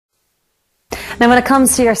Now, when it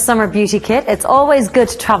comes to your summer beauty kit, it's always good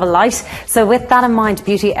to travel light. So with that in mind,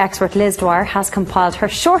 beauty expert Liz Dwyer has compiled her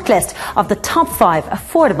shortlist of the top 5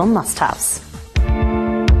 affordable must-haves.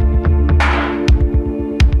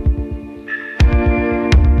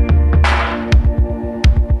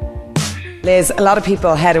 Liz, a lot of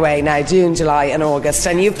people head away now, June, July and August,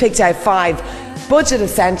 and you've picked out 5 budget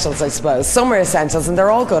essentials, I suppose, summer essentials, and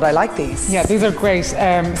they're all good. I like these. Yeah, these are great.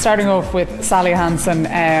 Starting off with Sally Hansen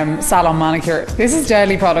Salon Manicure. This is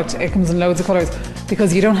deadly product. It comes in loads of colours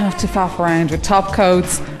because you don't have to faff around with top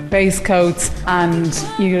coats, base coats, and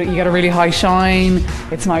you get a really high shine.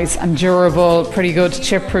 It's nice and durable, pretty good,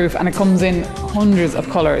 chip proof, and it comes in hundreds of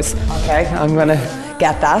colours. Okay, I'm going to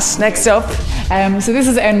get that. Next up. So this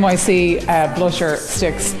is NYC blusher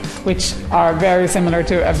sticks, which are very similar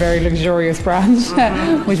to a very luxurious brand,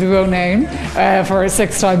 which we won't name, for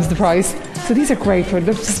 6 times the price. So these are great for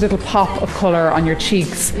just a little pop of colour on your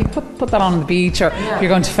cheeks. You can put that on the beach, or if you're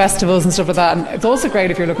going to festivals and stuff like that. And it's also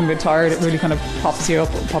great if you're looking a bit tired. It really kind of pops you up,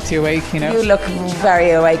 pops you awake, you know. You look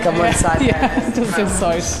very awake on one side. Yeah, just this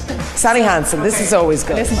side. Sally Hansen, this is always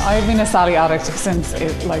good. Listen, I've been a Sally addict since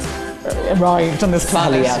it arrived on this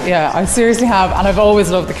planet. Sally, yeah, I seriously have, and I've always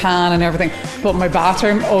loved the can and everything, but my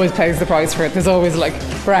bathroom always pays the price for it. There's always like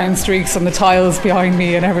brown streaks on the tiles behind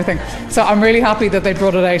me and everything. So I'm really happy that they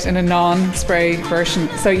brought it out in a non-spray version,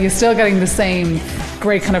 so you're still getting the same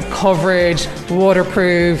great kind of coverage,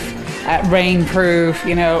 waterproof, rain proof,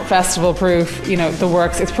 you know, festival proof, you know, the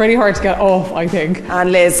works. It's pretty hard to get off, I think.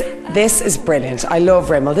 And Liz, this is brilliant. I love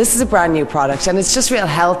Rimmel. This is a brand new product, and it's just real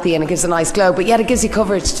healthy, and it gives a nice glow, but yet it gives you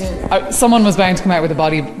coverage too. Someone was bound to come out with a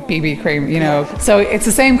body BB cream, you know. So it's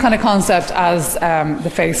the same kind of concept as the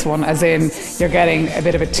face one, as in you're getting a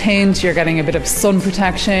bit of a tint, you're getting a bit of sun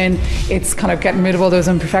protection. It's kind of getting rid of all those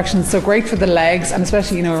imperfections. So great for the legs, and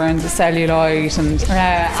especially, you know, around the cellulite and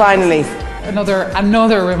finally. Another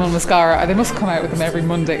Rimmel mascara. They must come out with them every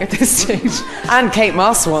Monday at this stage. And Kate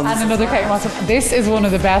Moss ones. And another Kate Moss one. This is one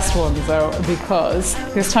of the best ones though, because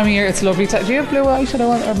this time of year it's lovely to... Do you have blue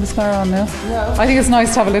eyeshadow or mascara on now? No. I think it's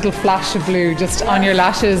nice to have a little flash of blue just on your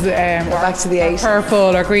lashes. Or back to the 8.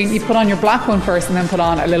 Purple or green. You put on your black one first and then put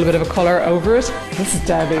on a little bit of a colour over it. This is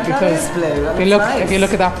deadly because if you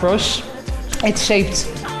look at that brush, it's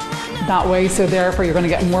shaped that way, so therefore you're going to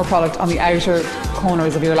get more product on the outer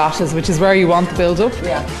corners of your lashes, which is where you want the build up.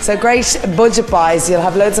 Yeah. So great budget buys. You'll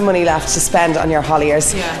have loads of money left to spend on your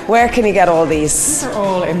Holliers. Yeah. Where can you get all these? These are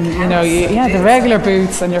all in, you know, the regular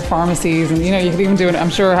booths and your pharmacies, and you know, you could even do it. I'm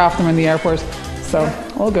sure half of them are in the airport. So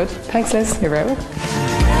all good. Thanks, Liz. You're very welcome.